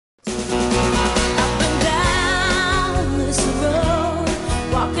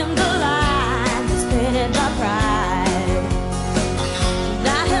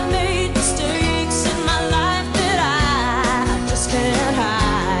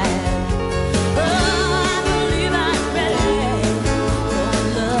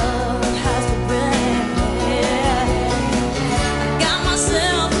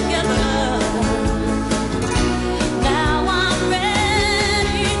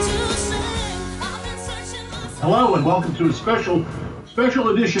Hello and welcome to a special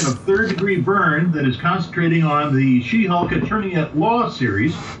edition of Third Degree Burn that is concentrating on the She-Hulk Attorney at Law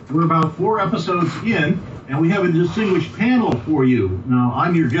series. We're about 4 episodes in, and we have a distinguished panel for you. Now,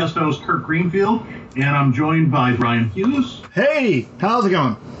 I'm your guest host, Kirk Greenfield, and I'm joined by Brian Hughes. Hey, how's it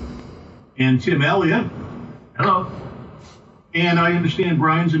going? And Tim Elliott. Hello. And I understand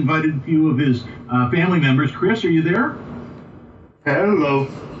Brian's invited a few of his family members. Chris, are you there? Hello.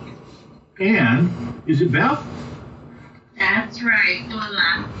 And is it Beth? That's right,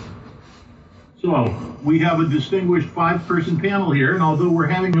 Lola. So we have a distinguished 5-person panel here, and although we're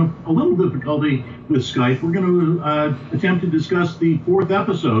having a little difficulty with Skype, we're going to attempt to discuss the 4th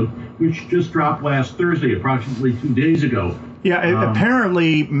episode, which just dropped last Thursday, approximately 2 days ago. Yeah,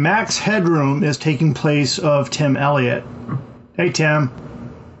 apparently Max Headroom is taking place of Tim Elliott. Hey, Tim.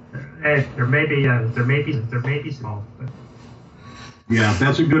 Hey, there may be small. Yeah,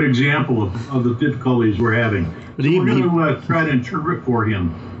 that's a good example of the difficulties we're having. So we're going to try to interpret for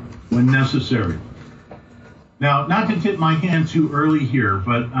him when necessary. Now, not to tip my hand too early here,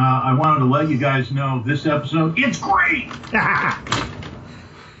 but I wanted to let you guys know this episode, it's great!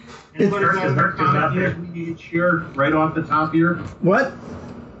 Anybody have a comic news we need to share right off the top here? What?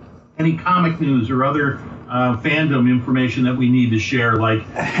 Any comic news or other fandom information that we need to share, like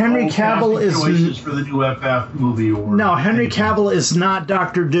Henry Cavill is choices for the new FF movie, or no, Henry Cavill is not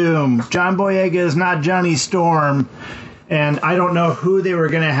Doctor Doom. John Boyega is not Johnny Storm, and I don't know who they were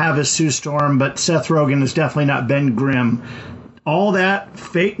going to have as Sue Storm, but Seth Rogen is definitely not Ben Grimm. All that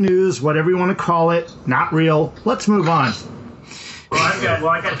fake news, whatever you want to call it, not real. Let's move on. Well,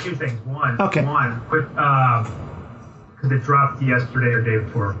 I got 2 things. One, quick. Because it dropped yesterday or day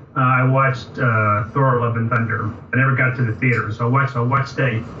before. I watched Thor: Love and Thunder. I never got to the theater, so I watched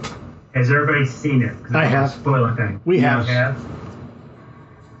today. Has everybody seen it? I have. Spoil anything. We have.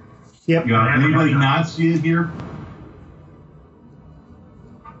 Yep. Anybody not see it here?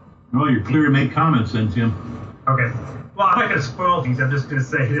 No, you're clear to make comments then, Tim. Okay. Well, I'm not going to spoil things. I'm just going to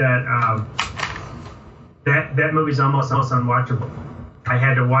say that that movie's almost unwatchable. I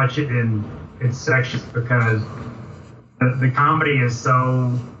had to watch it in sections because the comedy is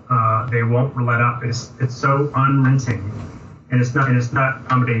so they won't let up. It's so unrelenting, and it's not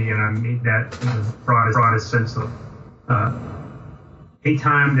comedy, and I mean that in the broadest sense of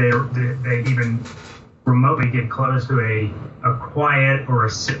anytime they even remotely get close to a quiet or a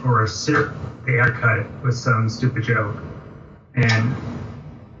they undercut it with some stupid joke, and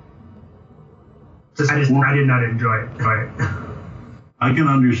I did not enjoy it. I can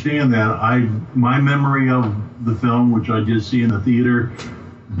understand that. My memory of the film, which I did see in the theater,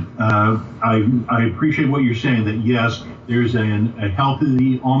 I appreciate what you're saying, that yes, there's a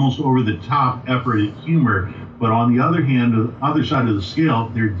healthy, almost over-the-top effort at humor, but on the other hand, the other side of the scale,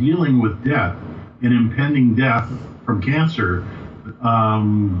 they're dealing with death, an impending death from cancer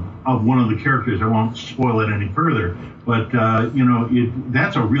of one of the characters. I won't spoil it any further, but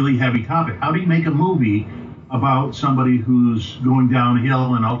that's a really heavy topic. How do you make a movie about somebody who's going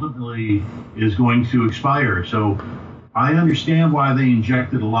downhill and ultimately is going to expire? So I understand why they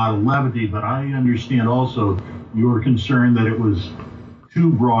injected a lot of levity, but I understand also your concern that it was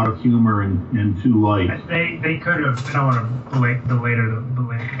too broad of humor and too light. They could have. I don't want to belabor the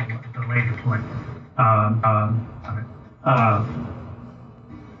later point.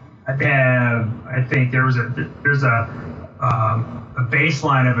 I think there's a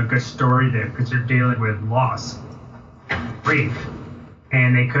baseline of a good story there because they're dealing with loss, grief,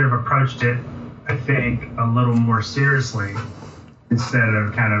 and they could have approached it, I think, a little more seriously instead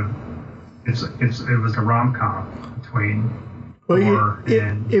of kind of it was a rom-com between Thor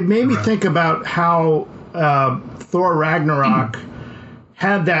and it made me think about how Thor Ragnarok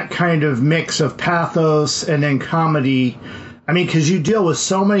had that kind of mix of pathos and then comedy. I mean, because you deal with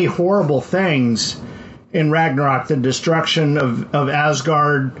so many horrible things in Ragnarok, the destruction of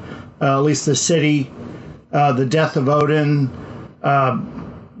Asgard, at least the city, the death of Odin,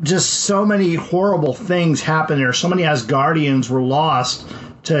 just so many horrible things happened there. So many Asgardians were lost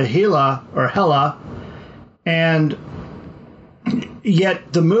to Hela, and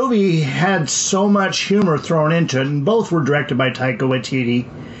yet the movie had so much humor thrown into it, and both were directed by Taika Waititi.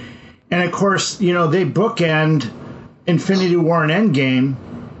 And of course, they bookend Infinity War and Endgame,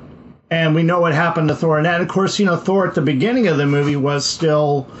 and we know what happened to Thor. And of course, Thor at the beginning of the movie was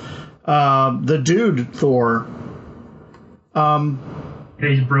still the dude Thor.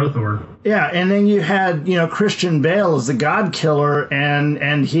 He's bro Thor. Yeah, and then you had, Christian Bale as the God Killer,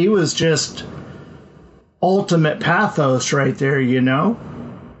 and he was just ultimate pathos right there, Yeah,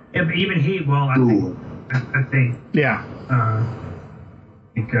 but even he, I think. Yeah.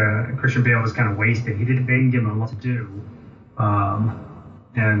 think Christian Bale was kind of wasted. They didn't give him a lot to do,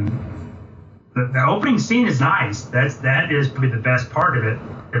 and the opening scene is nice. That is probably the best part of it.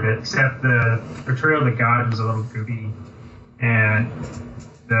 Except the portrayal of the god was a little goofy, and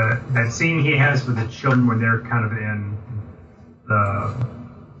that scene he has with the children when they're kind of in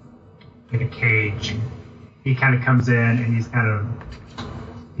like a cage. He kind of comes in and he's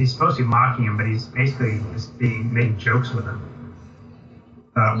supposed to be mocking him, but he's basically just making jokes with him.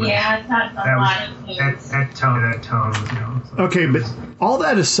 Yeah, that's a lot of things. That tone was, So Okay, but all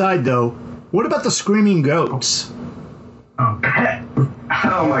that aside, though, what about the screaming goats? Oh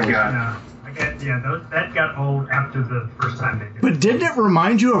my god. Yeah, that got old after the first time they did it. But didn't it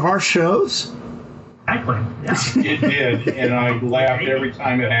remind you of our shows? Exactly. Yeah. It did, and I laughed every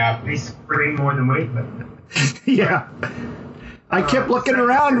time it happened. They scream more than wait, but Yeah. I kept looking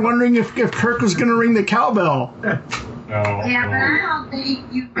around wondering if Kirk was going to ring the cowbell. No, Yeah, but I don't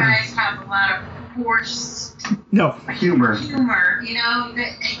think you guys have a lot of forced No. Humor. humor,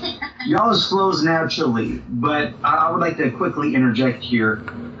 Y'all's flows naturally, but I would like to quickly interject here.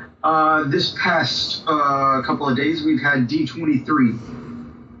 This past couple of days, we've had D23,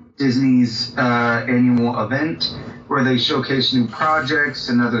 Disney's annual event, where they showcase new projects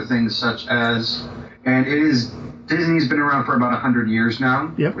and other things such as, and Disney's been around for about 100 years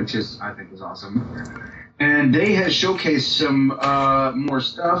now, Yep. which I think is awesome. And they had showcased some more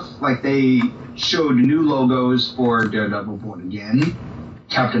stuff, like they showed new logos for Daredevil Born Again,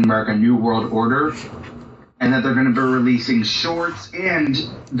 Captain America New World Order, and that they're going to be releasing shorts and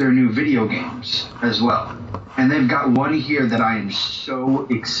their new video games as well. And they've got one here that I am so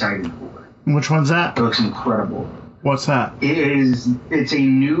excited for. Which one's that? It looks incredible. What's that? It's a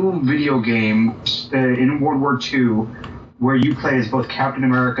new video game in World War II where you play as both Captain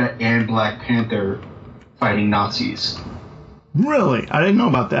America and Black Panther fighting Nazis. Really? I didn't know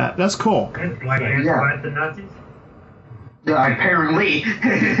about that. That's cool. Black Panther Yeah. fight the Nazis. Apparently.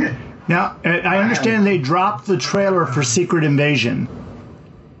 Now, I understand they dropped the trailer for Secret Invasion.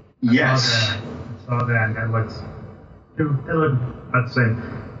 Yes. I saw that. That looks about the same.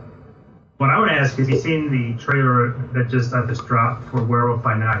 What I would ask is, you seen the trailer that just dropped for Werewolf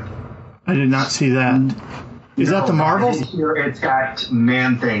by Night? I did not see that. Is that the Marvels? Here it's got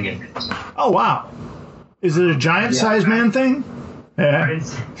Man-Thing in it. Oh, wow. Is it a giant-sized man thing? I Yeah. didn't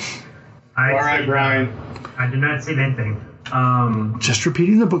see- All right, Brian. I did not see anything. Just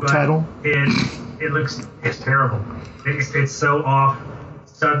repeating the book But title. it's terrible. It's so off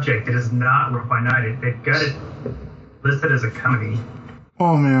subject. It is not Werewolf by Night. They've got it listed as a comedy.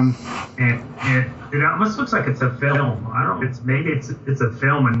 Oh, man. And it almost looks like it's a film. I don't. Maybe it's a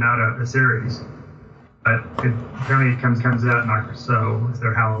film and not a series. But apparently it comes out in October, so it's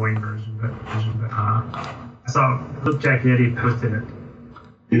their Halloween version. But I saw Luke Giaconetti posted it.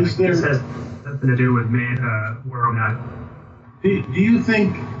 Is there? This has nothing to do with me. We're not. Do you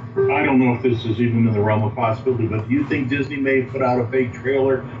think? I don't know if this is even in the realm of possibility, but do you think Disney may put out a fake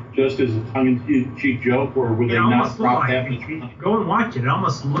trailer just as a tongue-in-cheek joke, or would they not drop that? If you go and watch it, it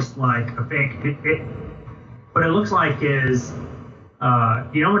almost looks like a fake. What it looks like is,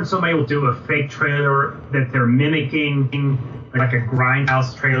 when somebody will do a fake trailer that they're mimicking, like a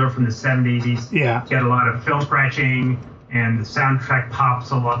Grindhouse trailer from the 70s. Yeah. Get a lot of film scratching, and the soundtrack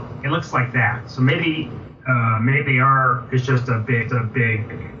pops a lot. It looks like that. So maybe it's just a big.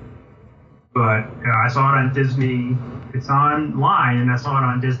 But I saw it on Disney. It's online, and I saw it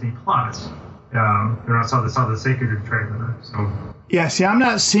on Disney Plus. And I saw the Secret trailer. So. Yeah, see, I'm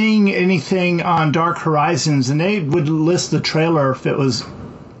not seeing anything on Dark Horizons, and they would list the trailer if it was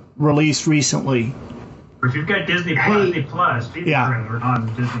released recently. If you've got Disney Plus, see the trailer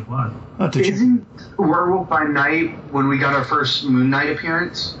on Disney Plus. Isn't Werewolf by Night when we got our first Moon Knight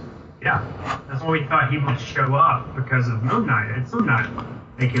appearance? Yeah, that's when we thought he might show up because of Moon Knight. It's Moon Knight.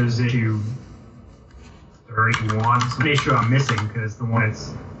 I think it was issue 31. It's an issue I'm missing because the one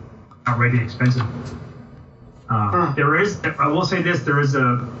that's outrageously expensive. There is. I will say this: there's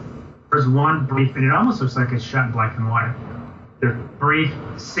one brief, and it almost looks like it's shot in black and white. There's a brief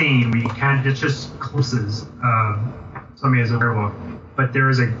scene where you it's just glimpses of somebody as a werewolf, but there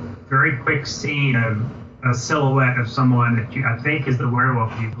is a very quick scene of a silhouette of someone that I think is the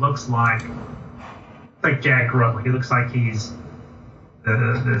werewolf. He looks like Jack Russell. He looks like he's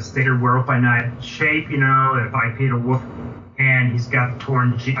the standard Werewolf by Night shape, a bipedal wolf, and he's got the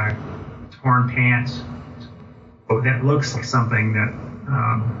torn pants. That looks like something that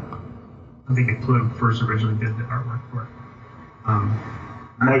I think Klug first originally did the artwork for.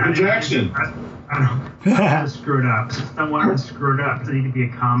 Michael Jackson. I don't want to screw it up. I don't want to screw it up. It doesn't need to be a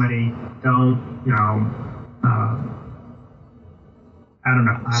comedy. Don't, I don't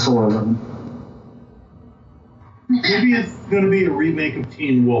know. Solo Leveling. Maybe it's going to be a remake of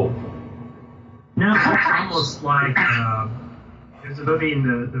Teen Wolf. No, it's almost like there's a movie in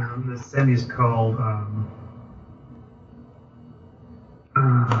the 70s called.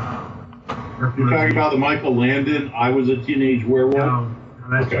 You're talking about the Michael Landon, I Was a Teenage Werewolf? No,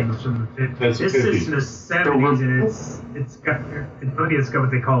 that's Okay. from the 50s. That's the This 50s. is in the 70s, and it's got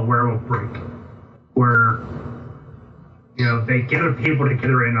what they call werewolf break, where they gather people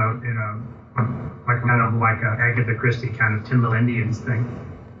together in a like kind of like a Agatha Christie kind of Timber Indians thing,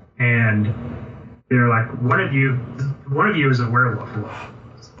 and they're like, one of you is a werewolf,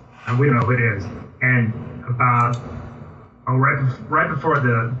 and we don't know who it is, and about. Right before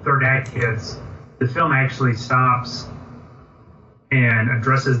the third act hits, the film actually stops and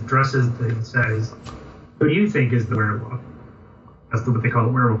addresses and says, "Who do you think is the werewolf?" That's what they call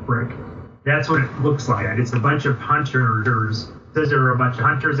the werewolf break. That's what it looks like. It's a bunch of hunters. It says there are a bunch of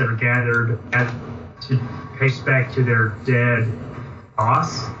hunters that are gathered to trace back to their dead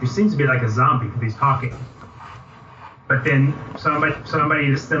boss, who seems to be like a zombie because he's talking. But then somebody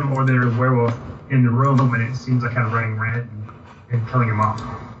hits them, or they're a werewolf in the room, and it seems like kind of running red and killing them off.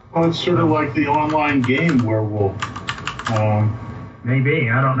 Well, it's sort of like the online game Werewolf. Maybe,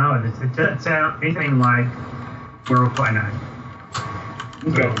 I don't know. It doesn't sound anything like Werewolf by Night.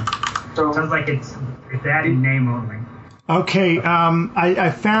 Okay. So, Sounds like it's that in name only. Okay, I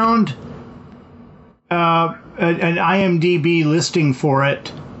found an IMDb listing for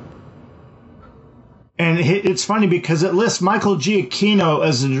it. And it's funny because it lists Michael Giacchino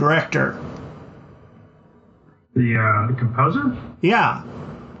as the director. The composer? Yeah.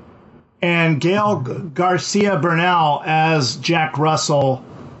 And Gail Garcia Bernal as Jack Russell.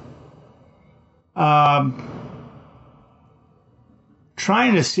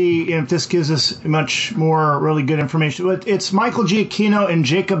 Trying to see if this gives us much more really good information. It's Michael Giacchino and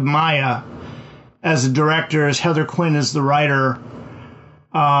Jacob Maya as the directors. Heather Quinn is the writer.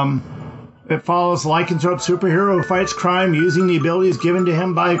 It follows lycanthrope superhero who fights crime using the abilities given to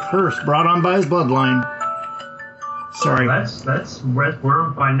him by a curse brought on by his bloodline. Sorry. That's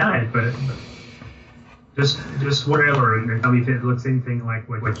Werewolf by Night, but just whatever, and tell me if it looks anything like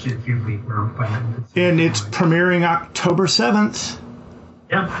what you'd be Werewolf by Night. And it's premiering October 7th.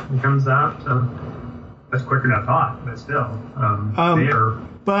 Yeah, it comes out. That's quicker than I thought, but still, they are.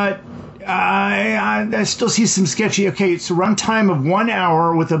 But I still see some sketchy. Okay, it's a runtime of 1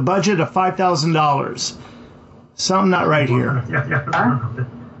 hour with a budget of $5,000. Something not right here. Yeah.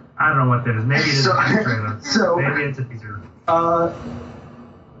 I don't know what that is. Maybe it is a trailer. Maybe it's a teaser.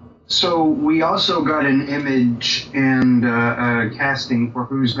 So we also got an image and casting for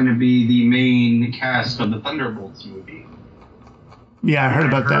who's going to be the main cast of the Thunderbolts movie. Yeah, I heard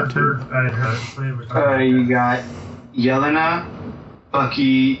about that too. You got Yelena,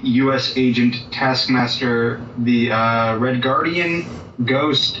 Bucky, U.S. Agent, Taskmaster, the Red Guardian,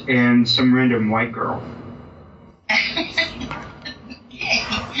 Ghost, and some random white girl.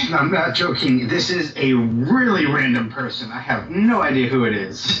 I'm not joking. This is a really random person. I have no idea who it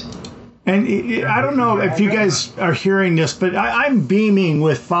is. And I don't know if you guys are hearing this, but I'm beaming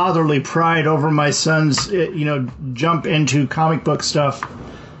with fatherly pride over my son's, jump into comic book stuff.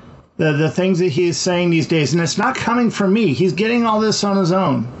 The things that he is saying these days, and it's not coming from me. He's getting all this on his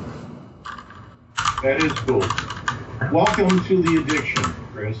own. That is cool. Welcome to the addiction,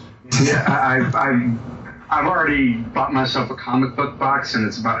 Chris. Yeah, I've already bought myself a comic book box, and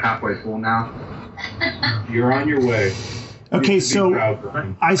it's about halfway full now. You're on your way. Okay, so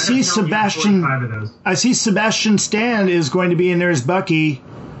I see Sebastian. I see Sebastian Stan is going to be in there as Bucky,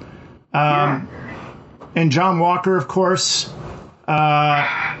 and John Walker, of course.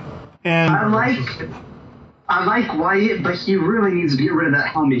 And I like Wyatt, but he really needs to get rid of that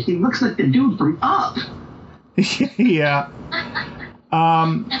helmet. He looks like the dude from Up. Yeah.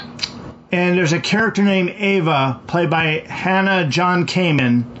 And there's a character named Ava, played by Hannah John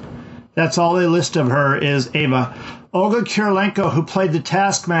Kamen. That's all they list of her is Ava. Olga Kurylenko, who played the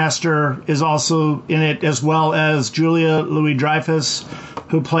Taskmaster, is also in it, as well as Julia Louis-Dreyfus,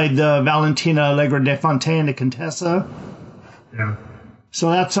 who played the Valentina Allegra de Fontaine, the Contessa. Yeah. So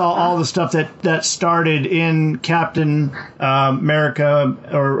that's all the stuff that started in Captain America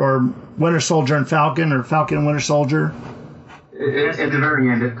or Winter Soldier and Falcon, or Falcon and Winter Soldier. At the very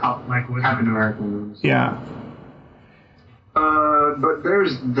end, it caught Captain America movies. Yeah. But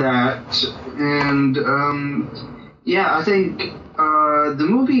there's that, and I think the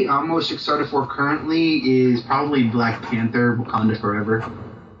movie I'm most excited for currently is probably Black Panther: Wakanda Forever.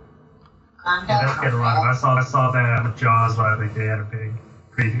 Yeah, that's getting a lot. I saw that with Jaws. I think they had a big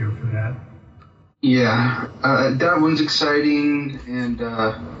preview for that. Yeah, that one's exciting, and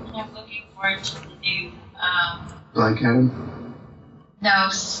I'm looking forward to the new, Black Adam,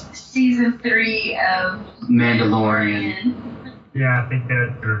 season 3 of Mandalorian. Yeah, I think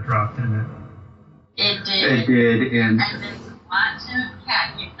that dropped in it. It It did. did, and there's a lot to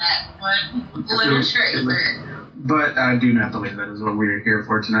unpack in that one little trailer. but I do not believe that is what we are here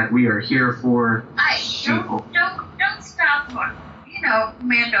for tonight. We are here for Don't stop on,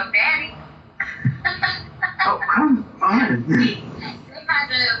 Mando Daddy. Oh, I'm fine. They had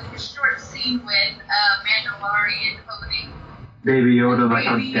a short scene with Mandalorian holding Baby Yoda like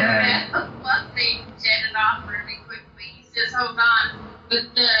Baby a dad. Yoda. Well, they jetted off really quickly. He says, "Hold on," but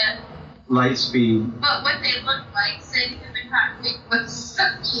Light speed. what they looked like sitting in the cockpit was so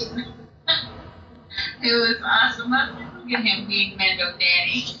cute. It was awesome. Look at him being Mando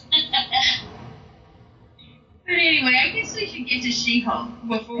Daddy. But anyway, I guess we should get to She-Hulk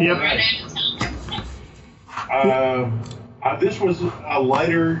before we run out of time. This was a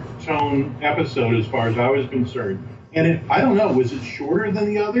lighter tone episode as far as I was concerned. And I don't know, was it shorter than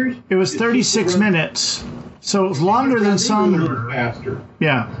the others? It was 36 minutes, so it was longer than some. Faster.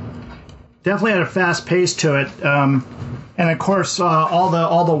 Yeah, definitely had a fast pace to it, and of course all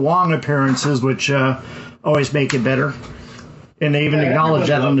the Wong appearances, which always make it better, and they even acknowledge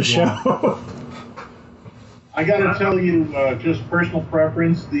that on the show. I got to tell you, just personal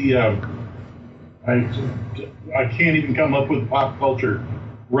preference. I can't even come up with pop culture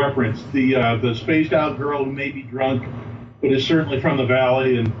reference. The spaced out girl who may be drunk, but is certainly from the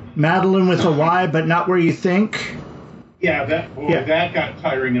valley, and Madeline with a Y, but not where you think. yeah, that got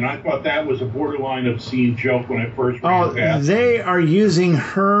tiring, and I thought that was a borderline obscene joke when it first ran past. They are using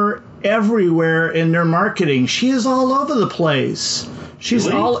her everywhere in their marketing. She is all over the place. She's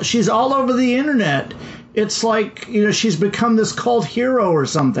all over the internet. It's like, she's become this cult hero or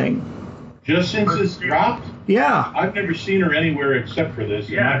something. Just since it's dropped? Yeah. I've never seen her anywhere except for this,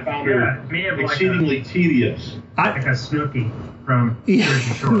 and I found her exceedingly tedious. Like a Snooki from Yeah.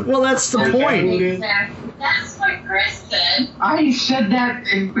 Jersey Shore. Well, that's the point. Exactly. That's what Chris said. I said that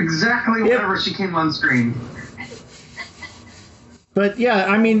exactly whenever she came on screen. But yeah,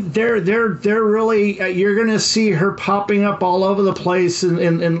 I mean, they're really you're going to see her popping up all over the place in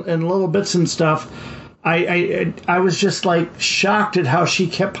little bits and stuff. I was just like shocked at how she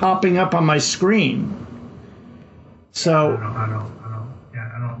kept popping up on my screen. So I don't.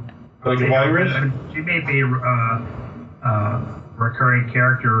 Like a virus? She may be a recurring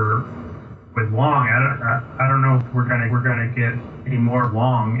character with Wong. I don't know if we're gonna get any more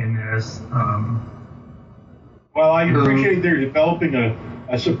Wong in this. Well, I appreciate they're developing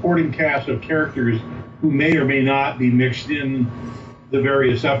a supporting cast of characters who may or may not be mixed in the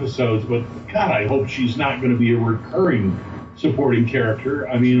various episodes, but God, I hope she's not going to be a recurring supporting character.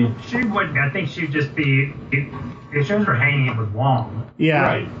 I mean, she wouldn't. I think she'd just be. It shows her hanging out with Wong. yeah,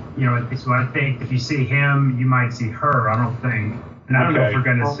 right. So I think if you see him, you might see her. I don't think. And I don't know if we're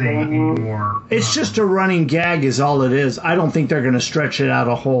going to see any more. It's just a running gag is all it is. I don't think they're going to stretch it out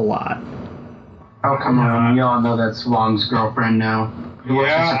a whole lot. Oh, come on. You all know that's Wong's girlfriend now.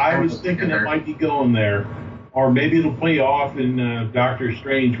 Yeah, I was thinking it might be going there. Or maybe it'll play off in Doctor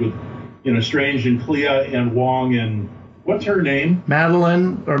Strange with, Strange and Clea and Wong and what's her name?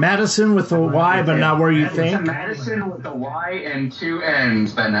 Madeline or Madison with a Y, but not where you think. Madison with a Y and 2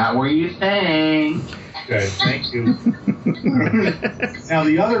 N's, but not where you think. Okay, thank you. Now,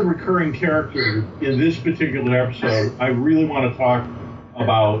 the other recurring character in this particular episode, I really want to talk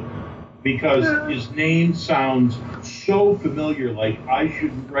about because his name sounds so familiar, like I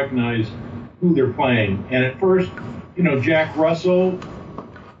should recognize who they're playing. And at first, Jack Russell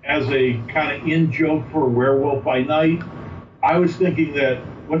as a kind of in-joke for Werewolf by Night, I was thinking that,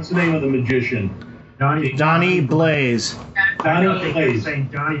 what's the name of the magician? Donnie Blaze. Donnie Blaze. Saying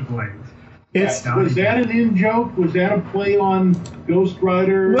Donnie Blaze. Was that an in-joke? Was that a play on Ghost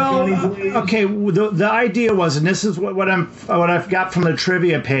Rider? Well, Donnie Blaze? okay. The idea was, and this is what I've got from the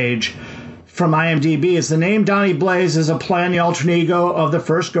trivia page from IMDb, is the name Donnie Blaze is a play on the alter ego of the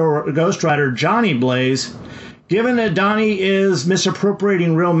first Ghost Rider, Johnny Blaze. Given that Donnie is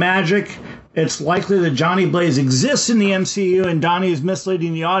misappropriating real magic, it's likely that Johnny Blaze exists in the MCU, and Donnie is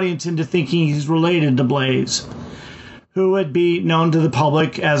misleading the audience into thinking he's related to Blaze, who would be known to the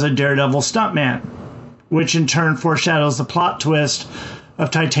public as a Daredevil stuntman, which in turn foreshadows the plot twist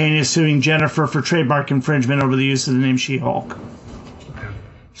of Titania suing Jennifer for trademark infringement over the use of the name She-Hulk.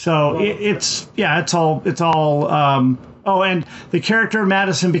 So it's all Oh, and the character of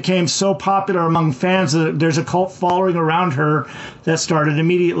Madison became so popular among fans that there's a cult following around her that started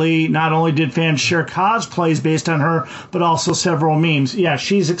immediately. Not only did fans share cosplays based on her, but also several memes. Yeah,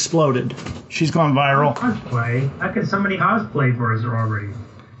 she's exploded. She's gone viral. Cosplay? How can somebody cosplay for us already?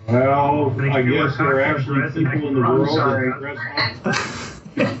 Well, They I can guess do a there are costume actually dress and people in the I'm world sorry. that dress up.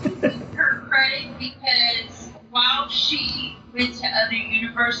 Her credit because while she went to other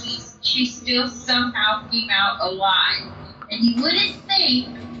universes, she still somehow came out alive. And you wouldn't think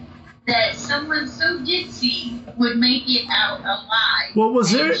that someone so ditzy would make it out alive. Well,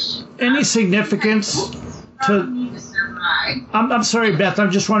 was there any significance to... survive. I'm sorry, Beth.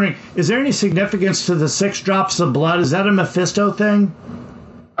 I'm just wondering, is there any significance to the 6 drops of blood? Is that a Mephisto thing?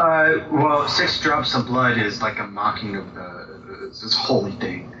 Well, 6 drops of blood is like a mocking of this holy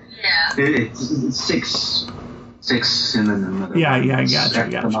thing. Yeah. It's six, and then another. Yeah, I gotcha.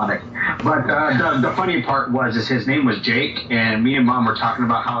 Demonic. But the funny part is his name was Jake, and me and Mom were talking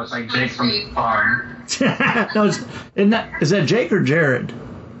about how it's like Jake from Farm. No, is that Jake or Jared?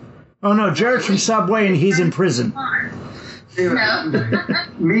 Oh no, Jared's from Subway and he's in prison. No.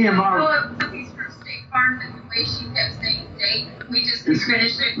 Me and Mom. He's from State Farm, and the way she kept saying Jake, we just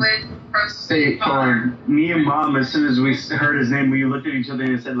finished it with from State Farm. Me and Mom, as soon as we heard his name, we looked at each other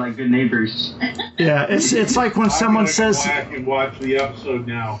and said like good neighbors. Yeah, it's like when someone says. I'm gonna go back and watch the episode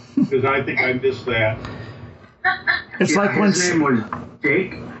now because I think I missed that. It's like when his name was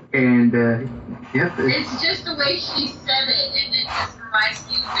Jake, and yeah. It's just the way she said it, and it just reminds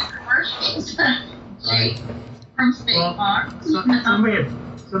me of the commercials. Jake from State Farm.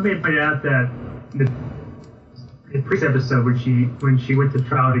 Somebody pointed out that the previous episode when she went to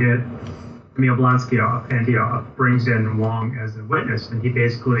trial to get Emil Blonsky off, brings in Wong as a witness, and he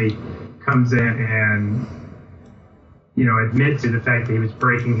basically comes in and admits to the fact that he was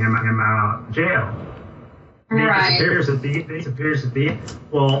breaking him out of jail. And Right. He disappears at the end.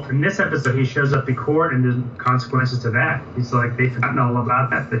 Well, in this episode, he shows up in court, and there's consequences to that. He's like, they've forgotten all about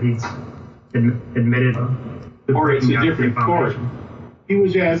that he's admitted to Or it's breaking a out the different court. information.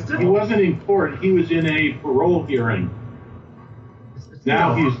 He wasn't in court. He was in a parole hearing.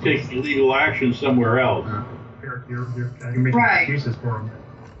 Now he's taking legal action somewhere else. You're making Right. excuses for him.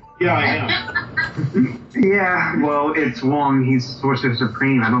 Yeah, I am. Yeah, well, it's Wong. He's Sorcerer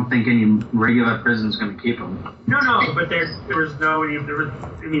Supreme. I don't think any regular prison's going to keep him. No, but there was no. I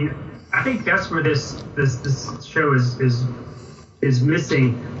mean, I think that's where this show is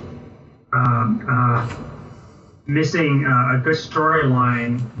missing. Missing a good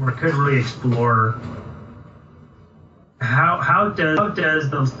storyline where it could really explore how does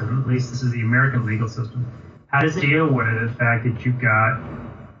the system, at least this is the American legal system, how does it deal with the fact that you've got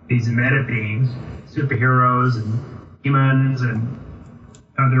these meta beings, superheroes and demons and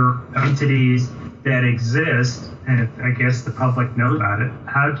other entities that exist, and I guess the public knows about it.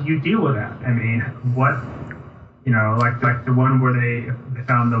 How do you deal with that? I mean, what, like the one where they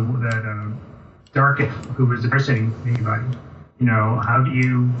found that Dark who was impersonating anybody.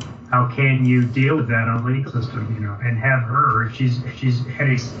 How can you deal with that on a legal system? And have her, she's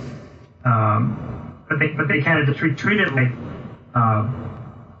had but they kind of treat it like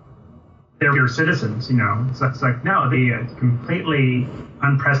they're your citizens. So it's like no, they completely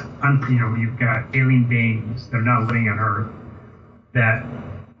you've got alien beings that are not living on Earth that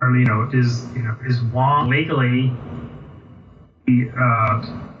are is Wong legally.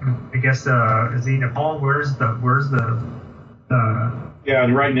 I guess is he Nepal? Where's the Yeah,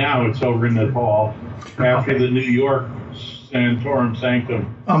 and right now it's over in Nepal after the New York Santorum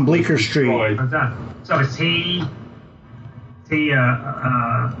Sanctum on Bleecker Street. destroyed. So is he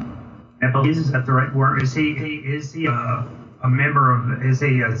Nepalese? Is that the right word? Is he a member of? Is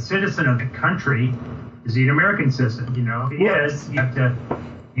he a citizen of the country? Is he an American citizen? If he is,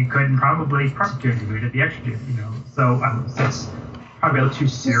 you couldn't probably prosecute him. You'd be executed. So that's probably a little too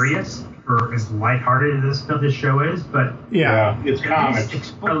serious for as lighthearted as this show is, but Yeah. It's comics.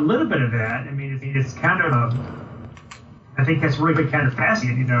 explore a little bit of that. I mean, it's kind of I think that's really kind of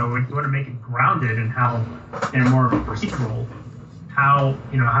fascinating. If you want to make it grounded and how in more of a procedural, how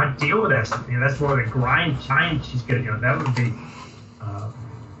to deal with that stuff. That's more of the grind time she's gonna that would be.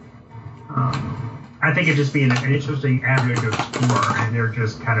 I think it'd just be an interesting avenue to explore, and they're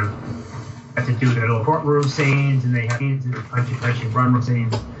just kind of have to do their little courtroom scenes, and they have scenes and punchy run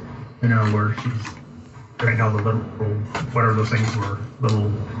scenes, where she's doing all the little whatever those things were,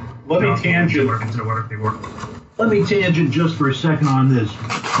 little. Let me tangent. Whatever they were. Let me tangent just for a second on this.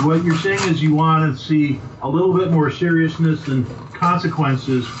 What you're saying is you want to see a little bit more seriousness and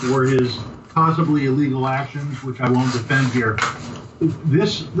consequences for his possibly illegal actions, which I won't defend here.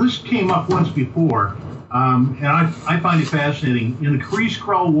 This came up once before, And I find it fascinating. In the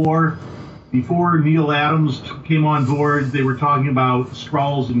Kree-Skrull War, before Neil Adams came on board, they were talking about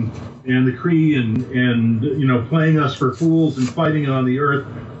Skrulls and the Kree and playing us for fools and fighting on the Earth.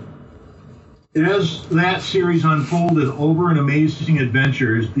 As that series unfolded over in Amazing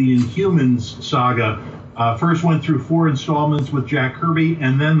Adventures, the Inhumans saga first went through 4 installments with Jack Kirby,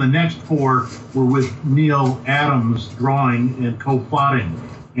 and then the next 4 were with Neil Adams drawing and co-plotting.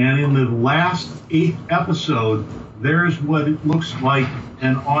 And in the last 8th episode, there's what it looks like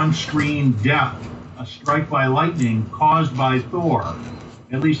an on-screen death, a strike by lightning caused by Thor.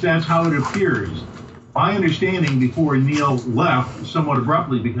 At least that's how it appears. My understanding before Neil left somewhat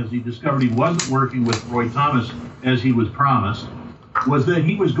abruptly because he discovered he wasn't working with Roy Thomas as he was promised, was that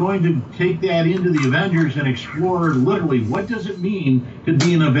he was going to take that into the Avengers and explore literally what does it mean to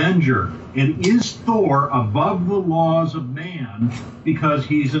be an Avenger? And is Thor above the laws of man because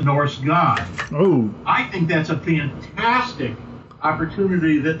he's a Norse god? Oh, I think that's a fantastic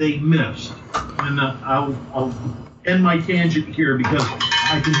opportunity that they missed. And I'll end my tangent here because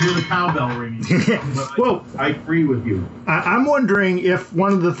I can hear the cowbell ringing. But Well, I agree with you. I'm wondering if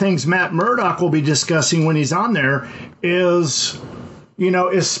one of the things Matt Murdock will be discussing when he's on there is,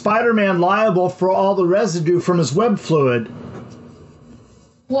 is Spider-Man liable for all the residue from his web fluid?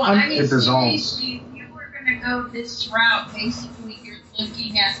 Well, I mean, It dissolves. seriously, if you were going to go this route, basically you're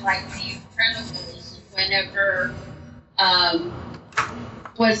looking at like the Incredibles whenever,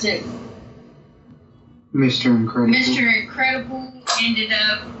 was it Mr. Incredible. Mr. Incredible ended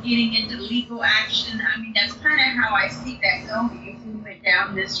up getting into legal action? I mean, that's kind of how I see that going. If we went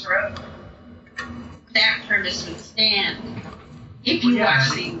down this road, that premise would stand. If you Yeah.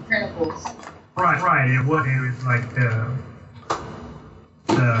 watch The Incredibles. Right. It was like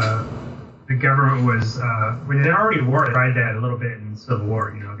the government was when they already tried that a little bit in Civil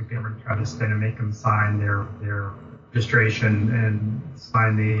War. The government tried to stand and make them sign their registration and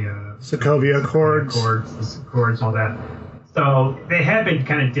sign the Sokovia Accords. the Accords, all that. So they have been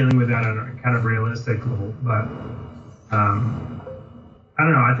kind of dealing with that on a kind of realistic level, but I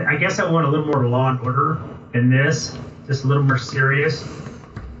don't know. I guess I want a little more law and order in this, just a little more serious,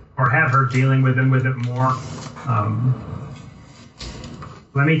 or have her dealing with it more.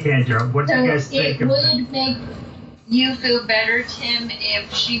 Let me tangent. What do you guys So think? it would make you feel better, Tim,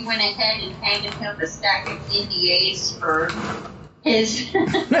 if she went ahead and handed him a stack of NDAs for his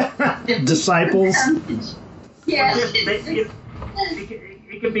Disciples? Yes.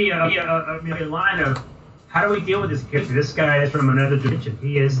 It could be a line of, how do we deal with this kid? This guy is from another dimension.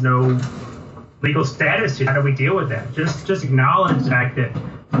 He has no legal status here. How do we deal with that? Just acknowledge the fact that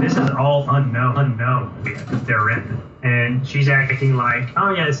this is all unknown that they're in. And she's acting like,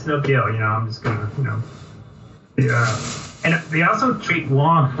 oh yeah, it's no deal. I'm just gonna, and they also treat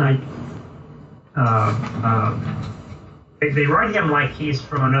Wong like, they write him like he's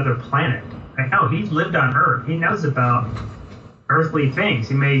from another planet. Like, no, he's lived on Earth. He knows about earthly things.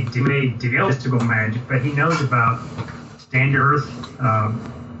 He may deal with mystical magic, but he knows about standard Earth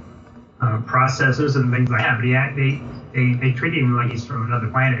processes and things like that. But they treat him like he's from another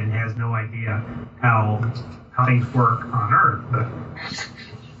planet and has no idea how things work on Earth. But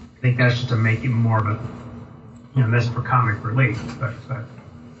I think that's just to make him more of a, that's for comic relief. But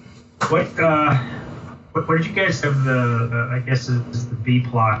what did you guys have the I guess is the B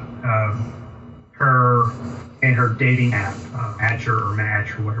plot of her and her dating app, Matcher or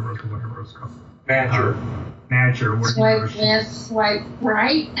Match or whatever it's called. Matcher. Where, Swipe left, swipe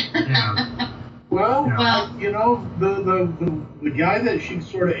right. Yeah. Well, Well- the guy that she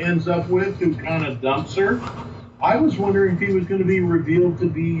sort of ends up with, who kind of dumps her, I was wondering if he was going to be revealed to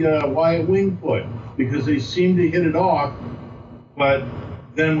be Wyatt Wingfoot, because they seemed to hit it off, but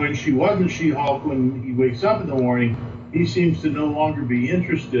then when she wasn't She-Hulk, when he wakes up in the morning, he seems to no longer be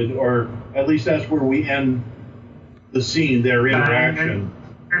interested, or at least that's where we end the scene, their interaction.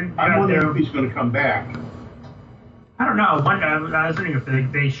 I'm wondering if he's going to come back. I don't know. I was wondering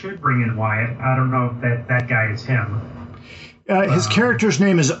if they should bring in Wyatt. I don't know if that guy is him. His character's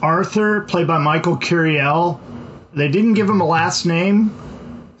name is Arthur, played by Michael Curiel. They didn't give him a last name,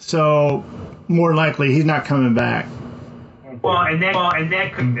 so more likely he's not coming back. Well, and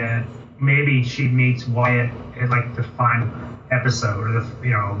that could be that maybe she meets Wyatt in like the final episode, or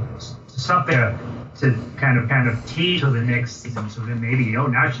something to kind of tease for the next season. So then maybe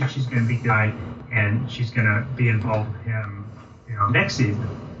now she's going to be the guy, and she's going to be involved with him, next season.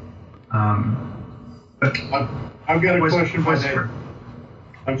 But I've got a question for that.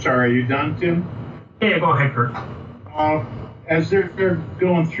 I'm sorry, are you done, Tim? Yeah, go ahead, Kurt. As they're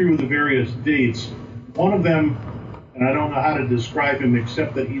going through the various dates, one of them, and I don't know how to describe him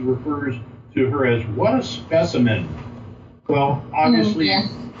except that he refers to her as, "What a specimen." Well, obviously,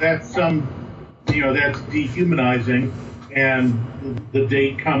 that's that's dehumanizing, and the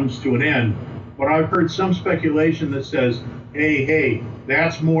date comes to an end. But I've heard some speculation that says, hey,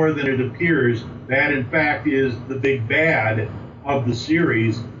 that's more than it appears. That, in fact, is the big bad of the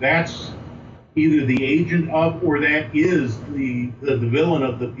series. That's either the agent of, or that is the villain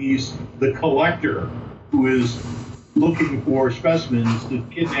of the piece, the collector, who is looking for specimens to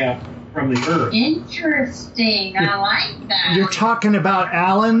kidnap from the Earth. Interesting. I like that. You're talking about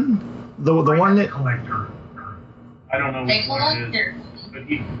Alan, the one that collector. I don't know The which one it collector. is, but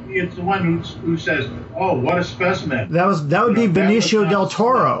it's the one who says, "Oh, what a specimen." that would be Benicio del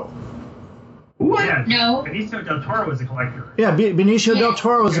Toro. What? Yeah, No. Benicio del Toro was a collector. Yeah, Benicio del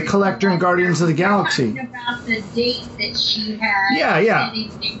Toro was a collector in Guardians of the Galaxy. Talking about the date that she had. Yeah.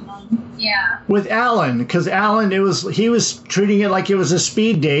 Yeah. With Alan, because Alan, he was treating it like it was a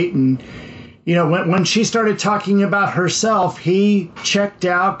speed date, and when she started talking about herself, he checked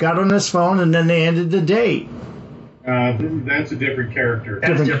out, got on his phone, and then they ended the date. That's a different character.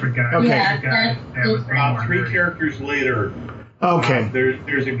 That's a different guy. Okay. Yeah, Different guy. That was About Green 3 characters later, Okay.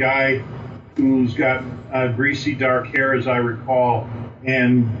 there's a guy who's got greasy dark hair, as I recall,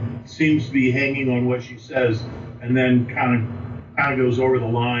 and seems to be hanging on what she says, and then kind of goes over the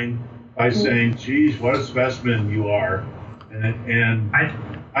line by saying, "Geez, what a specimen you are." And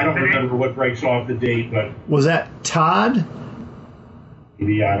I don't remember what breaks off the date, but Was that Todd?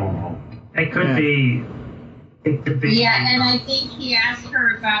 maybe, I don't know. It could be. It could be. Yeah, and I think he asked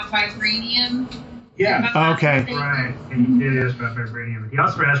her about vibranium. Yeah. Okay. Right. And it is about vibranium. He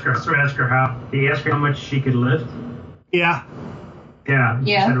also asked her how much she could lift. Yeah. Yeah.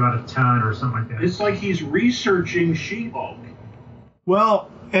 He Yeah. said about a ton or something like that. It's like he's researching She-Hulk. Well,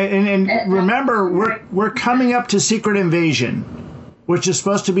 and remember, we're coming up to Secret Invasion, which is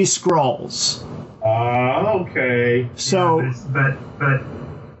supposed to be Skrulls. Okay. So, Yeah, but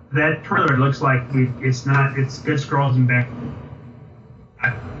that trailer looks like it's good Skrulls and back.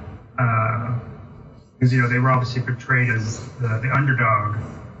 Because they were obviously portrayed as the underdog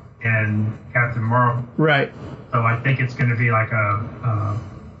in Captain Marvel. right. So I think it's going to be like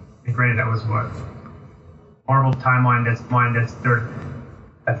and granted that was what Marvel timeline. That's third.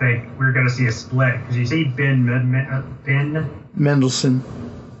 I think we're going to see a split because you see Ben Mendelsohn.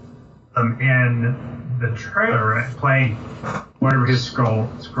 in the trailer playing whatever his scroll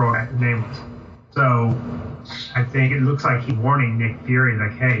name was. So I think it looks like he's warning Nick Fury,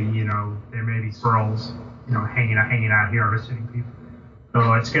 like, hey, there may be Skrulls, hanging out here visiting people.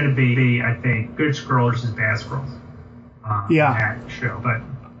 So it's going to be, I think, good Skrulls versus bad Skrulls. In that show, but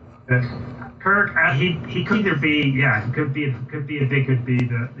Kirk, he could either be, he could be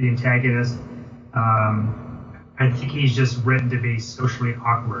the antagonist. I think he's just written to be socially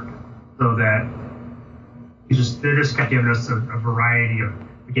awkward, so that they're just kind of giving us a variety of,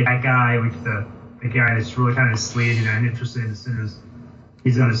 we get that guy, we get the guy that's really kind of sleazy and interested as soon as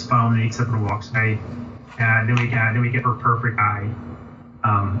he's on his phone and he gets up and walks away, and then we get her perfect guy.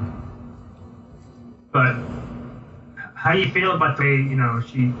 But how do you feel about the way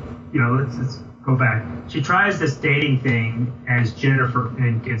she let's go back. She tries this dating thing as Jennifer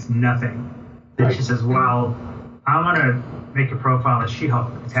and gets nothing. Then she says, "Well, I'm gonna make a profile as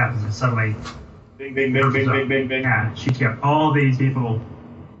She-Hulk." It happens, and suddenly, Bing, bing, bing, bing, bing, bing, bing. yeah, she's got all these people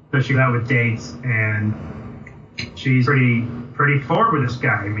that she got with dates, and she's pretty forward with this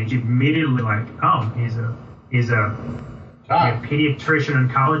guy. I mean, she's immediately like, "Oh, he's a pediatrician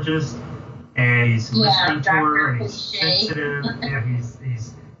oncologist, and he's listening to her, and he's sensitive, yeah,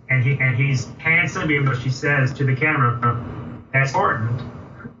 he's handsome, even though she says to the camera, that's important,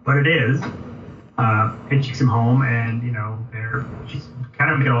 but it is." And she takes him home, and she's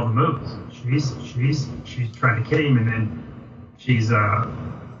kind of made all the moves. She's trying to kid him, and then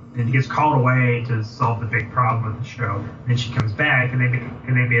and he gets called away to solve the big problem with the show. Then she comes back, and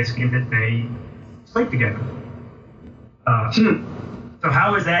they basically they sleep together. So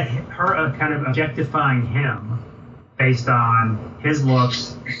how is that her kind of objectifying him based on his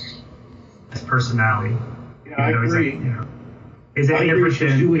looks, his personality? Yeah, I agree. Is that different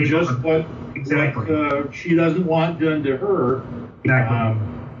she's than doing people? just what she doesn't want done to her. Exactly.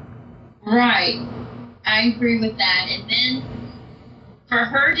 Right. I agree with that. And then for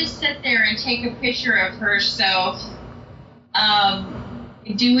her to sit there and take a picture of herself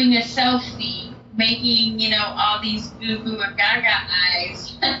doing a selfie, making, all these boo-boo and gaga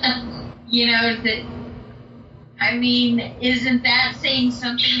eyes, isn't that saying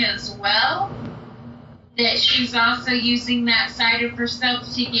something as well? That she's also using that side of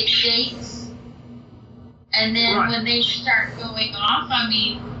herself to get dates? And then when they start going off,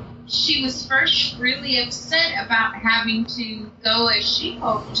 she was first really upset about having to go as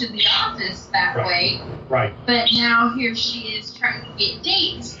She-Hulk to the office that way. Right. But now here she is trying to get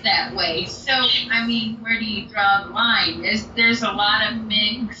dates that way. So, I mean, where do you draw the line? There's a lot of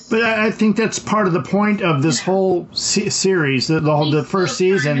mix. But I think that's part of the point of this whole series. The first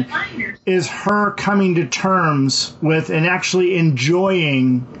season is her coming to terms with and actually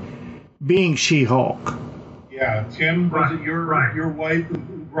enjoying being She-Hulk. Yeah, Tim, was it your wife who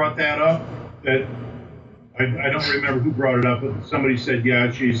brought that up? That I don't remember who brought it up, but somebody said,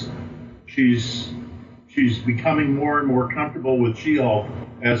 yeah, she's becoming more and more comfortable with She-Hulk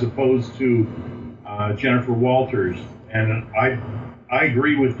as opposed to Jennifer Walters, and I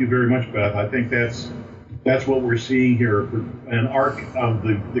agree with you very much, Beth. I think that's what we're seeing here, an arc of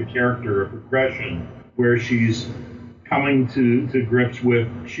the character, a progression where she's coming to grips with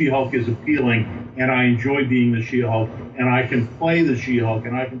She-Hulk is appealing, and I enjoy being the She-Hulk, and I can play the She-Hulk,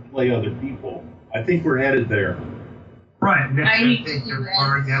 and I can play other people. I think we're headed there. Right. I need think to do that.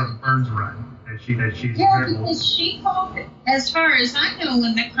 Part of Burns' run that she's Yeah, because She-Hulk, as far as I know,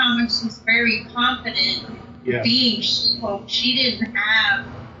 in the comics, was very confident being She-Hulk. She didn't have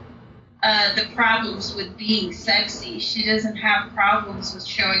the problems with being sexy. She doesn't have problems with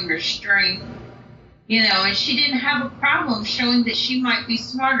showing her strength. You know, and she didn't have a problem showing that she might be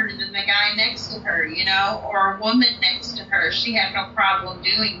smarter than the guy next to her, you know, or a woman next to her. She had no problem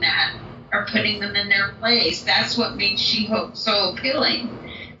doing that or putting them in their place. That's what made She-Hulk so appealing.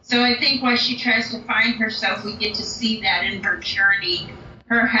 So I think while she tries to find herself, we get to see that in her journey,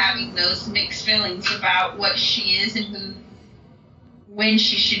 her having those mixed feelings about what she is and when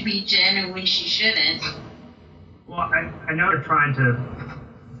she should be Jen and when she shouldn't. Well, I know they're trying to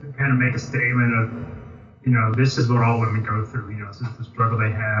kind of make a statement of, you know, this is what all women go through, you know, this is the struggle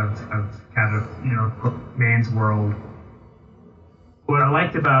they have kind of, you know, man's world. What I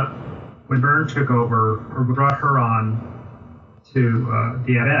liked about when Byrne took over, or brought her on to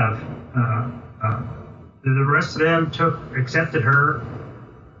the FF, the rest of them accepted her,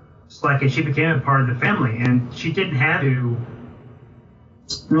 just like, and she became a part of the family, and she didn't have to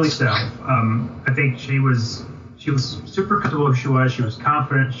really self. I think she was super comfortable who she was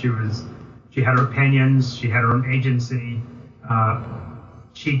confident, she had her opinions, she had her own agency.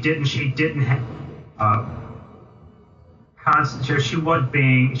 She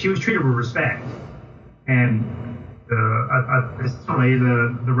was treated with respect, and certainly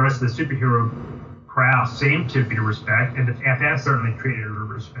the rest of the superhero crowd seemed to be to respect, and the FF certainly treated her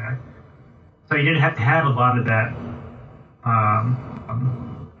with respect. So you didn't have to have a lot of that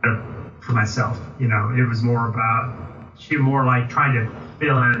for myself. You know, it was more about like trying to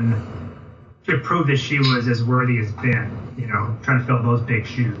fill in. To prove that she was as worthy as Ben, you know, trying to fill those big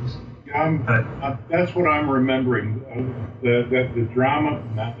shoes. That's what I'm remembering. That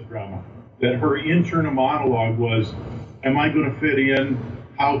her internal monologue was, am I going to fit in?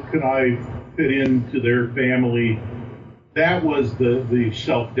 How could I fit into their family? That was the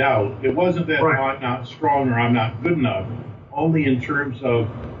self-doubt. It wasn't that I'm not strong or I'm not good enough, only in terms of,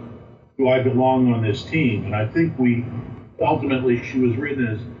 do I belong on this team? And I think ultimately she was written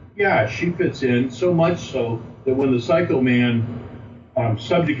as, yeah, she fits in, so much so that when the Psycho Man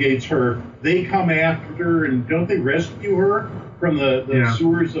subjugates her, they come after her, and don't they rescue her from the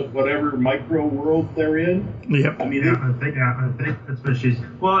sewers of whatever micro world they're in? Yep. I mean, I think that's what she's.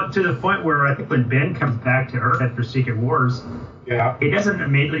 Well, to the point where I think when Ben comes back to Earth after Secret Wars, he doesn't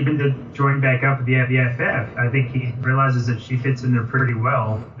immediately begin to join back up with the FF. I think he realizes that she fits in there pretty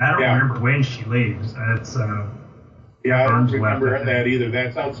well. I don't remember when she leaves. It's I don't remember that either.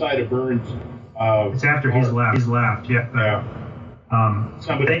 That's outside of Burns. It's after he's left. He's left. Yeah.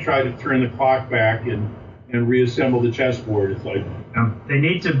 Somebody tried to turn the clock back and reassemble the chessboard. It's like they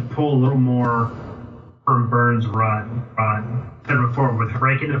need to pull a little more from Burns' run. Said before, with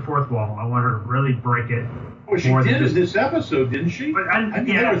breaking the fourth wall, I want her to really break it. Well, she did in this episode, didn't she? But I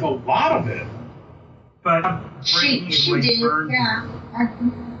mean, there was a lot of it. But she did. Burns,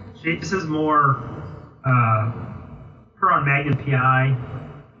 this is more. Her on Magnum PI,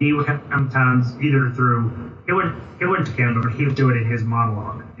 he would sometimes either through it wouldn't to camera, but he would do it in his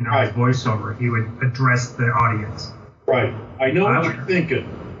monologue, you know, his voiceover. He would address the audience. Right. I know what you're thinking.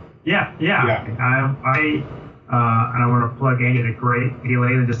 Yeah. And I want to plug Andy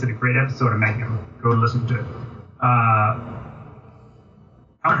Elaine just did a great episode of Magnum. Go listen to it. I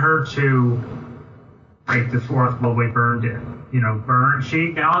want her to break the fourth wall the way Byrne did. You know, Byrne, she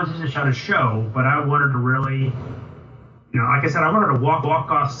acknowledges and shot a show, but I want her to really. You know, like I said, I want her to walk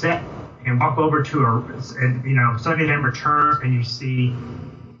off set and walk over to her, and you know, Sunday Night Returns, and you see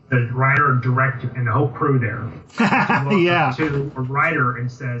the writer, director, and the whole crew there. Yeah. To a writer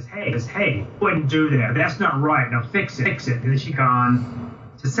and says, hey, wouldn't do that. That's not right. Now fix it. And then she gone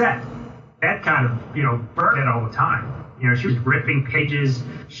to set. That kind of, burned it all the time. She was ripping pages.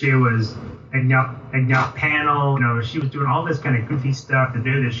 She was hanging up panel. She was doing all this kind of goofy stuff to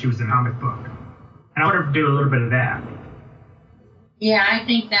do this. She was in a comic book. And I want her to do a little bit of that. Yeah, I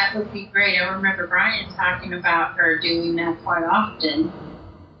think that would be great. I remember Brian talking about her doing that quite often,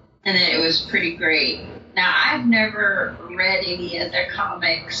 and that it was pretty great. Now, I've never read any of the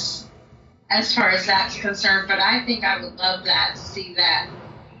comics as far as that's concerned, but I think I would love that, to see that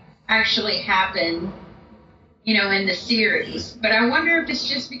actually happen, in the series. But I wonder if it's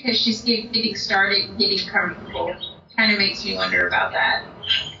just because she's getting started and getting comfortable. Kind of makes me wonder about that.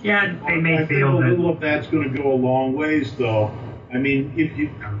 Yeah, they may I feel think a that. little of that's going to go a long ways, though. I mean,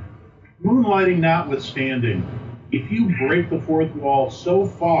 moonlighting notwithstanding, if you break the fourth wall so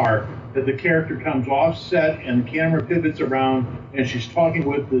far that the character comes off set and the camera pivots around and she's talking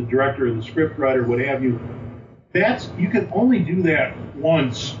with the director or the script writer, what have you, you can only do that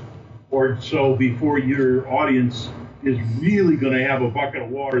once or so before your audience is really going to have a bucket of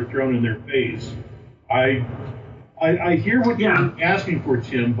water thrown in their face. I hear what you're asking for,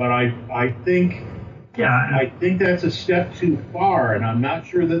 Tim, but I think that's a step too far, and I'm not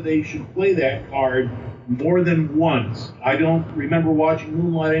sure that they should play that card more than once. I don't remember watching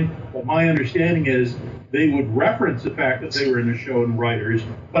Moonlighting, but my understanding is they would reference the fact that they were in the show and writers,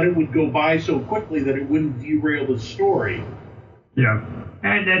 but it would go by so quickly that it wouldn't derail the story. Yeah,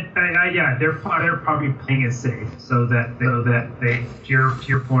 and they're probably playing it safe, so that they to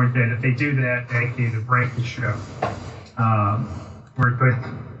your point, that if they do that, they can either break the show, or it could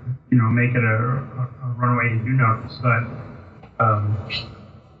make it a runaway who knows. But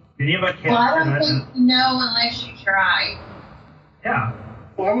did anybody catch Well, I don't think you know unless you try. Yeah.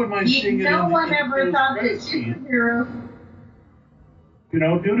 Well, I wouldn't mind seeing it. No one ever thought that superhero. Do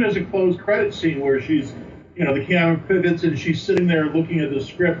it as a closed credit scene where she's, the camera pivots and she's sitting there looking at the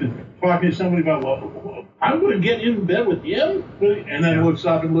script and talking to somebody about, well, I'm going to get in bed with him, and then looks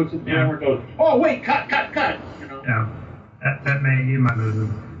up and looks at the camera and goes, oh wait, cut. Yeah, that might lose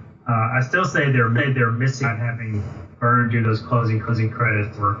them. I still say they're missing on having Byrne do those closing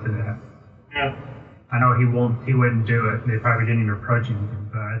credits work for that. Yeah. I know he wouldn't do it. They probably didn't even approach him,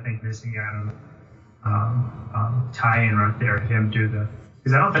 but I think missing out on tie-in right there, him do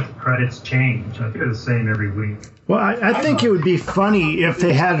because I don't think the credits change. I think they're the same every week. Well, I think it would be funny if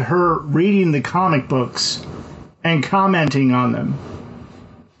they had her reading the comic books and commenting on them.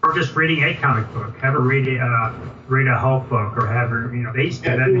 Or just reading a comic book. Have her read a Hulk book, or have her, they used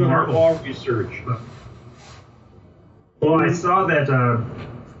to do that in Marvel. Law research. Well, I saw that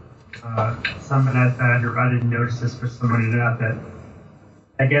something I didn't notice this, but someone pointed out that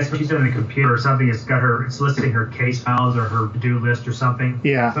I guess when she's on the computer or something, it's listing her case files or her to-do list or something.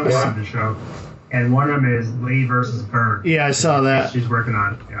 Yeah. Something on the show. And one of them is Lee versus Byrne. Yeah, I saw that. She's working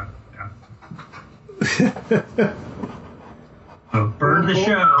on it. Yeah. So Byrne the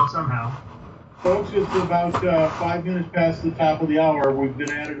show somehow. Folks, it's about 5 minutes past the top of the hour. We've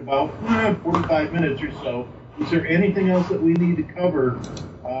been at it about 45 minutes or so. Is there anything else that we need to cover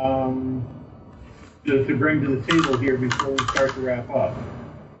to bring to the table here before we start to wrap up?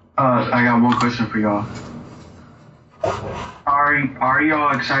 I got one question for y'all. Are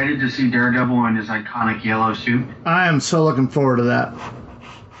y'all excited to see Daredevil in his iconic yellow suit? I am so looking forward to that.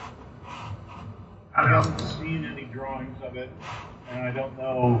 I haven't seen any drawings of it, and I don't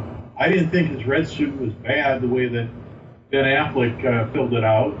know. I didn't think his red suit was bad the way that Ben Affleck filled it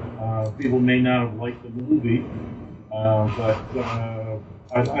out. People may not have liked the movie, but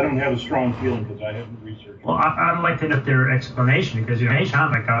I don't have a strong feeling because I haven't researched. Well, I'd like to know their explanation, because any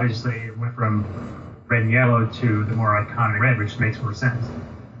comic obviously went from red and yellow to the more iconic red, which makes more sense.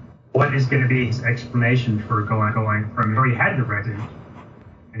 What is going to be his explanation for going from, or he had the red suit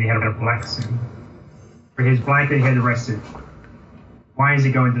and he had a black suit, for his black and he had the red suit. Why is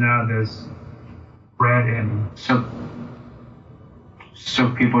he going to now this red and so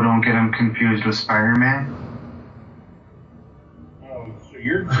people don't get him confused with Spider-Man? Oh, so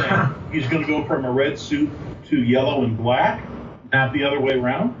you're saying he's going to go from a red suit to yellow and black, not the other way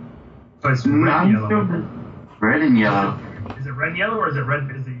around? So it's red and yellow. Red and yellow. Is it red and yellow, or is it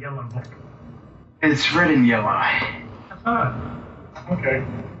yellow and black? It's red and yellow. I thought. Okay.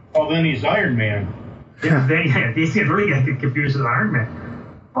 Well, then he's Iron Man. Yeah, these get really get confused with Iron Man.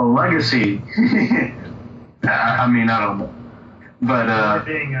 A legacy. I mean, I don't know. But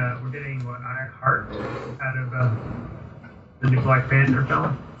we're getting what, Iron Heart out of the new Black Panther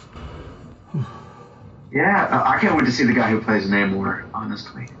film. Yeah, I can't wait to see the guy who plays Namor,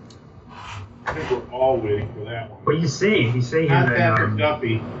 honestly. I think we're all waiting for that one. Well, you see here Not that Patrick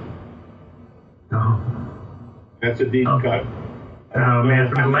Duffy. no. That's a deep cut. Oh, Man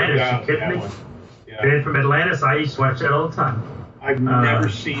from Atlantis, you kidding me? Yeah. Man from Atlantis, I used to watch that all the time. I've never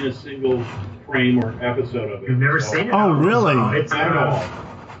seen a single frame or episode of it. You've never seen it? Oh, really? Oh, it's Not at all.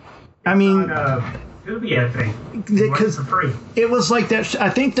 I mean, Tubi, I think. because for free. it was like that. I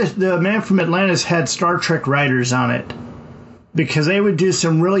think the Man from Atlantis had Star Trek writers on it because they would do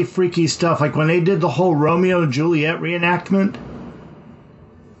some really freaky stuff, like when they did the whole Romeo and Juliet reenactment.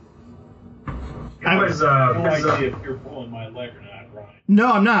 It was, I have no idea if you're pulling my leg or not, Ryan.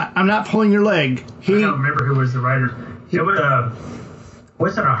 No, I'm not. I'm not pulling your leg. I don't remember who was the writer. It was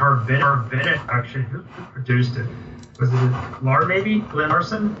wasn't a Harv Bennett actually. Who produced it? Was it Lar maybe? Glenn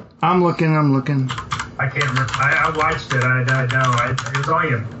Larson? I'm looking. I can't remember. I watched it. I know.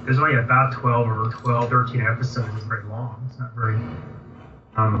 There's only about 13 episodes. It's very long. It's not very.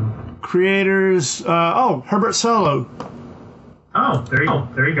 Creators. Herbert Solo. Oh, there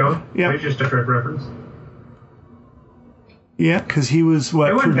you go. Yep. There's just a Trek reference. Yeah, because he was what?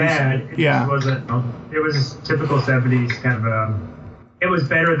 It wasn't producing- bad. It Yeah. just wasn't. It was typical 70s kind of. It was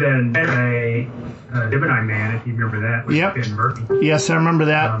better than a Gemini Man, if you remember that. With Yep. Ben Murphy. Yes, I remember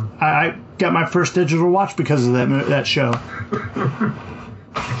that. I got my first digital watch because of that show.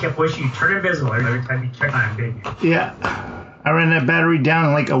 I kept wishing you turn invisible every time you check on it, didn't you? Yeah, I ran that battery down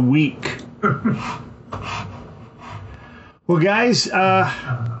in like a week. Well, guys,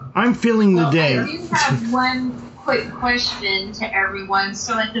 I'm feeling the day. I do have one quick question to everyone.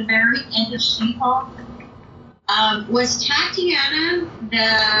 So at the very end of She-Hulk, was Tatiana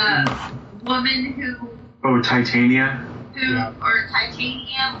the woman who Oh, Titania. or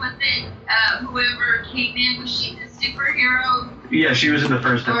Titania, was it? Whoever came in, was she the superhero? Yeah, she was in the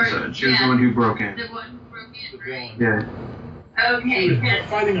first episode. She was the one who broke in. The one who broke in, right? Yeah. Okay, She was because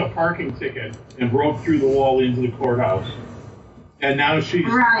finding a parking ticket and broke through the wall into the courthouse. And now she's,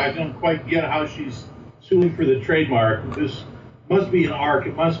 Right. I don't quite get how she's suing for the trademark. This must be an arc.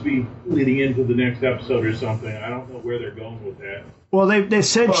 It must be leading into the next episode or something. I don't know where they're going with that. Well, they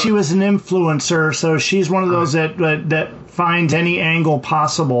said she was an influencer, so she's one of those that finds any angle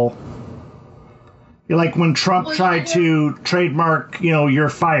possible. Like when Trump Well, tried to trademark, you're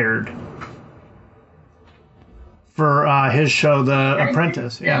fired for his show, The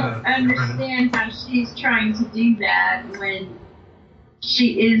Apprentice. Yeah. I don't understand how she's trying to do that when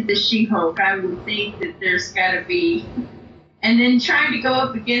she is the She-Hulk. I would think that there's got to be, and then trying to go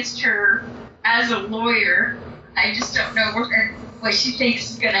up against her as a lawyer. I just don't know what she thinks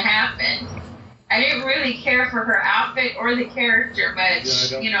is going to happen. I didn't really care for her outfit or the character much.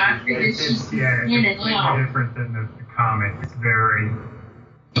 I figured she's in and completely out. different than the comic. It's very,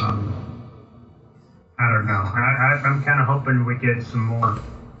 I don't know. I'm kind of hoping we get some more,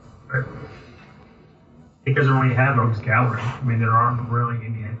 because we only have Rogues Gallery. I mean, there aren't really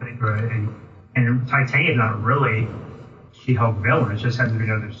any, I think, and Titania's not really She-Hulk villain. It just happens to be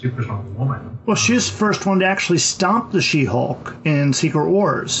another super strong woman. Well, she was the first one to actually stomp the She-Hulk in Secret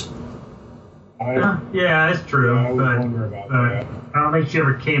Wars. Yeah, that's true. I always but wonder about that. I don't think she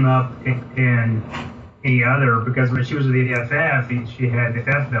ever came up in any other, because when she was with the FF, she had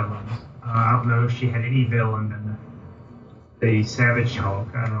FF villains. I don't know if she had any villain than the Savage Hulk.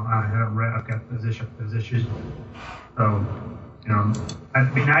 I don't know. I haven't read. I've got those issues. So,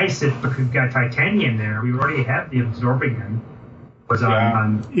 it'd be nice if we could get Titania in there. We already have the Absorbing Him. Was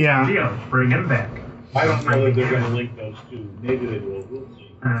on Geo. Bring him back. I don't know that they're going to link those two. Maybe they will. We'll see.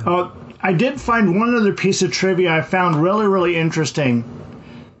 I did find one other piece of trivia I found really, really interesting.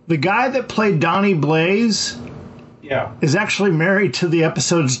 The guy that played Donnie Blaze is actually married to the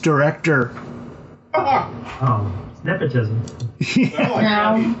episode's director. Oh, it's nepotism.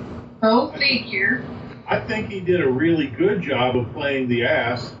 Now, go figure. I think he did a really good job of playing the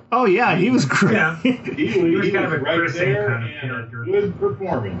ass. Oh, yeah, he was great. Yeah. He was kind of a right Chris there kind of and character. a good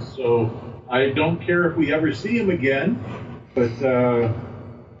performance. So I don't care if we ever see him again. But,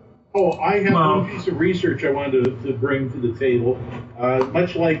 I have one piece of research I wanted to bring to the table.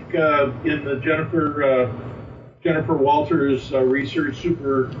 Much like in the Jennifer Walters Research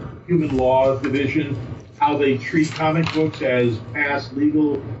Superhuman Law Division, how they treat comic books as past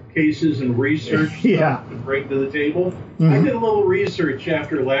legal cases and research stuff to bring to the table. I did a little research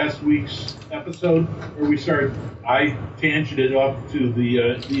after last week's episode where I tangented off to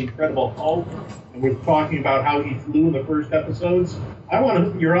the Incredible Hulk, and we're talking about how he flew in the first episodes.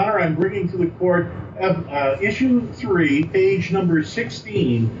 Your Honor, I'm bringing to the court issue 3, page number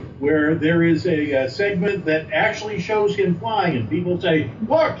 16, where there is a segment that actually shows him flying, and people say,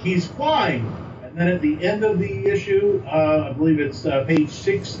 "Look, he's flying." And then at the end of the issue, I believe it's page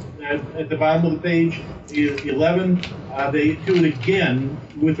 6, at the bottom of the page, 11, they do it again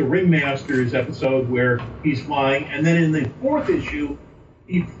with the Ringmasters episode where he's flying. And then in the 4th issue,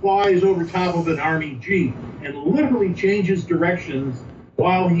 he flies over top of an Army Jeep and literally changes directions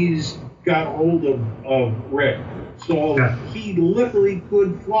while he's got hold of Rick. So he literally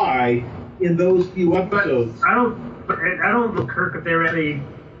could fly in those few episodes. But I don't know, Kirk, if they were really.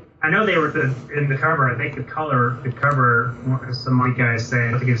 I know they were in the cover. I think the cover. Some white guys say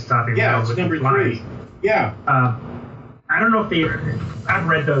I think it's stopping. Yeah, it's number 3. Yeah. I don't know if they. I've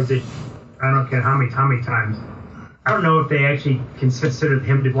read those issues. I don't care how many times. I don't know if they actually considered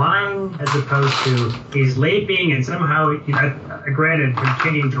him flying as opposed to he's leaping and somehow, granted, him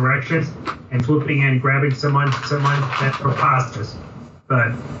changing directions and swooping in and grabbing someone. That's preposterous.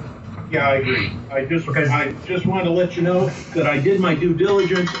 But. Yeah, I agree. I just wanted to let you know that I did my due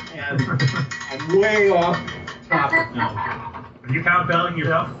diligence and I'm way off topic now. Are you cowbelling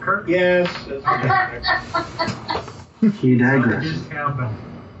yourself, Kirk? Yes. He digress. Just cowbell.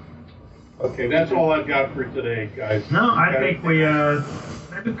 Okay, that's all I've got for today, guys. No, I think we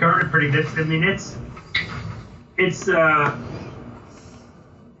covered it pretty good. I mean, it's the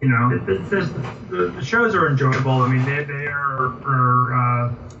shows are enjoyable. I mean, they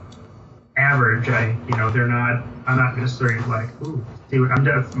are average. They're not. I'm not necessarily like, ooh. See, I'm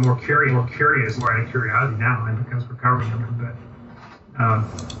just more curious, more out of curiosity now, and because we're covering them. But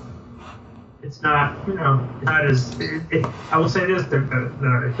it's not. It's not as. I will say this: the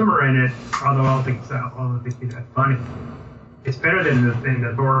humor in it, although I don't think it's that funny, it's better than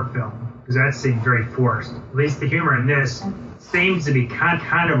the Thor film because that seemed very forced. At least the humor in this seems to be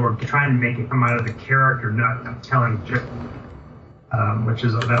kind of more trying to make it come out of the character, not telling jokes. Which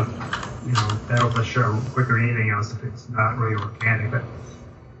is that'll just show quicker than anything else if it's not really organic. But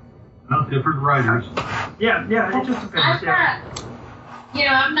different writers. Yeah, it just depends.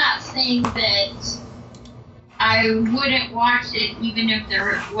 I'm not saying that I wouldn't watch it even if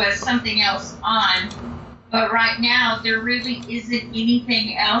there was something else on. But right now there really isn't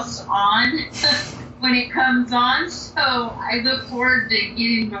anything else on when it comes on, so I look forward to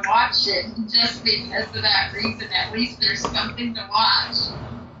getting to watch it just because of that reason. At least there's something to watch,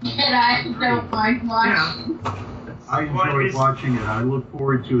 and I don't mind watching. Yeah. I enjoy watching it. I look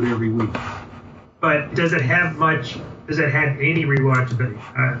forward to it every week. But does it have any rewatchability?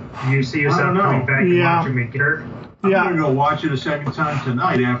 Do you see yourself coming back and watching me, Kirk? I'm going to go watch it a second time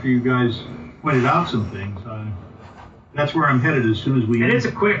tonight after you guys pointed out some things. That's where I'm headed as soon as we. And it's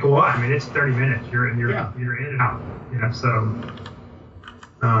a quick watch. I mean, it's 30 minutes. You're in and out. So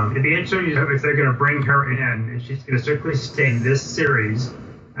it'd be interesting if they're going to bring her in and she's going to strictly stay in this series.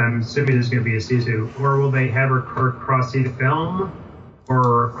 I'm assuming there's going to be a season 2, or will they have her cross the film,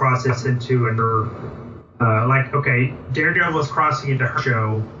 or cross this into another? Daredevil is crossing into her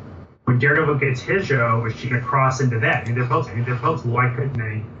show. When Daredevil gets his show, is she going to cross into that? They're both why couldn't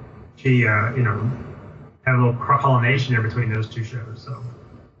they? She have a little pollination there between those two shows. So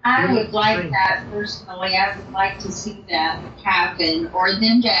I would like that personally. I would like to see that happen, or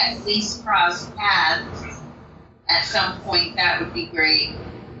them to at least cross paths at some point. That would be great.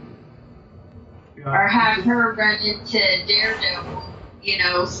 Or have her run into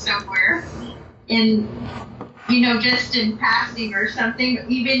Daredevil, somewhere in, just in passing or something,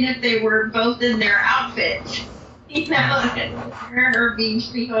 even if they were both in their outfits. Her being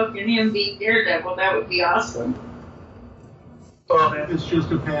She-Hulk and him being Daredevil, that would be awesome. Well, it's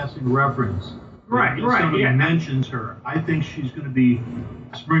just a passing reference. Right. Somebody mentions her. I think she's going to be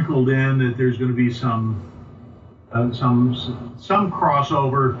sprinkled in, that there's going to be some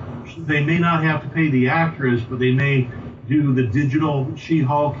crossover. They may not have to pay the actress, but they may do the digital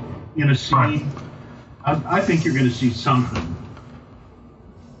She-Hulk in a scene. I think you're going to see something.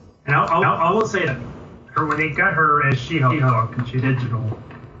 And I will say that when they got her as She-Hulk and she's digital,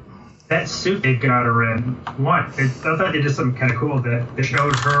 that suit they got her in, I thought they did something kind of cool that they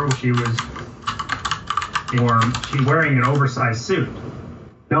showed her when she was wearing an oversized suit,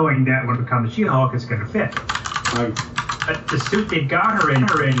 knowing that when it becomes a She-Hulk, it's going to fit. Right. But the suit they got her in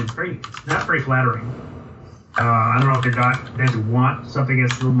is it's not very flattering. I don't know if they want something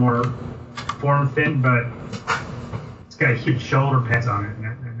that's a little more form-fit, but it's got huge shoulder pads on it, and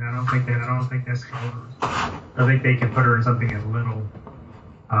I don't think that's shoulders. I think they can put her in something that's a little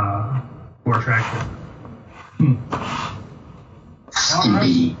more attractive. All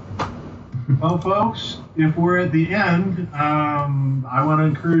right. Well, folks, if we're at the end, I want to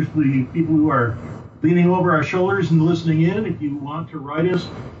encourage the people who are leaning over our shoulders and listening in. If you want to write us,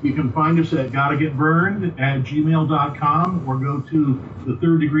 you can find us at gottagetburned@gmail.com or go to the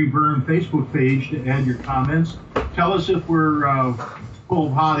Third Degree Burn Facebook page to add your comments. Tell us if we're full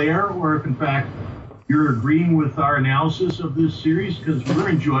of hot air or if, in fact, you're agreeing with our analysis of this series, because we're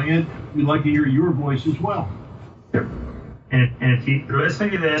enjoying it. We'd like to hear your voice as well. And if you're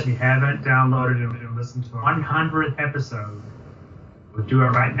listening to this, you haven't downloaded and listened to a 100th episode, we'll do it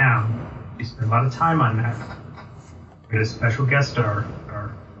right now. We spend a lot of time on that. We had a special guest star.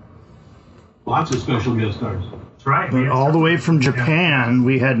 Lots of special guest stars. That's right. But all the way from Japan,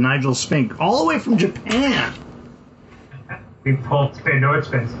 we had Nigel Spink. All the way from Japan. We pulled to pay no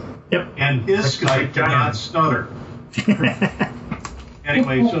expense. Yep. And his Skype did not stutter.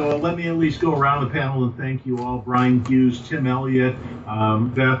 Anyway, so let me at least go around the panel and thank you all. Brian Hughes, Tim Elliott,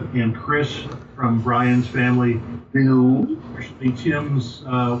 Beth, and Chris from Brian's family. Unfortunately, Tim's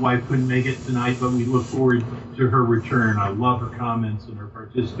wife couldn't make it tonight, but we look forward to her return. I love her comments and her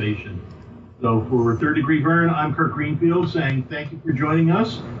participation. So for Third Degree Burn, I'm Kirk Greenfield saying thank you for joining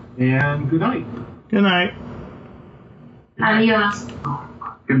us, and good night. Good night. Adios.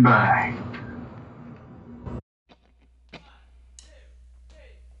 Goodbye.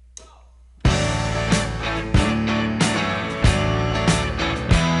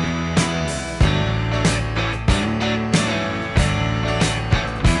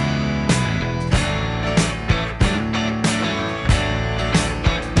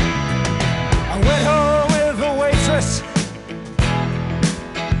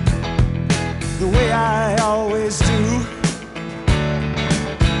 The way I always do.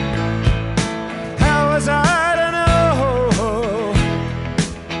 How was I to know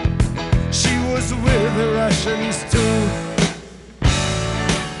she was with the Russians too?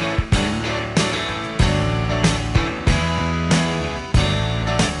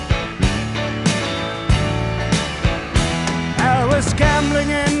 I was gambling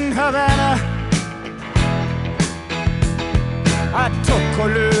in Havana. I took a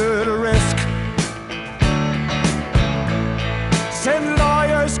little risk. Send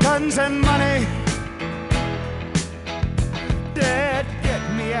lawyers, guns, and money. Dad, get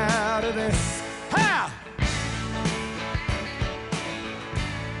me out of this. Ha!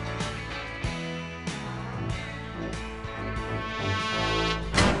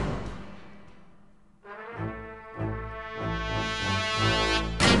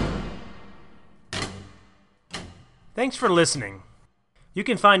 Thanks for listening. You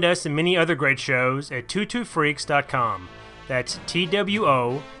can find us and many other great shows at twotwofreaks.com. That's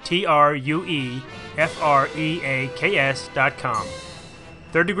TWOTRUEFREAKS.com.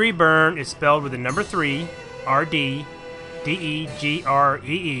 Third Degree Burn is spelled with the number 3,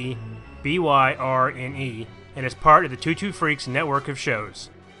 RDDEGREEBYRNE, and is part of the Two Freaks network of shows.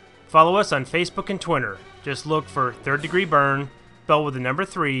 Follow us on Facebook and Twitter. Just look for Third Degree Burn, spelled with the number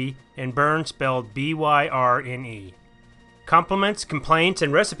 3, and Burn spelled BYRNE. Compliments, complaints,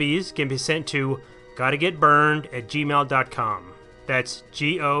 and recipes can be sent to gottagetburned@gmail.com. That's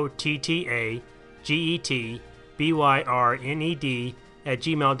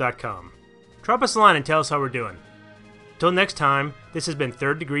GOTTAGETBYRNED@gmail.com. Drop us a line and tell us how we're doing. Till next time, this has been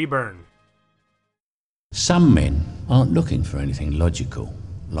Third Degree Burn. Some men aren't looking for anything logical,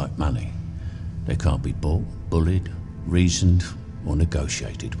 like money. They can't be bought, bullied, reasoned, or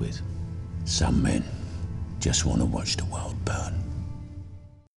negotiated with. Some men just want to watch the world burn.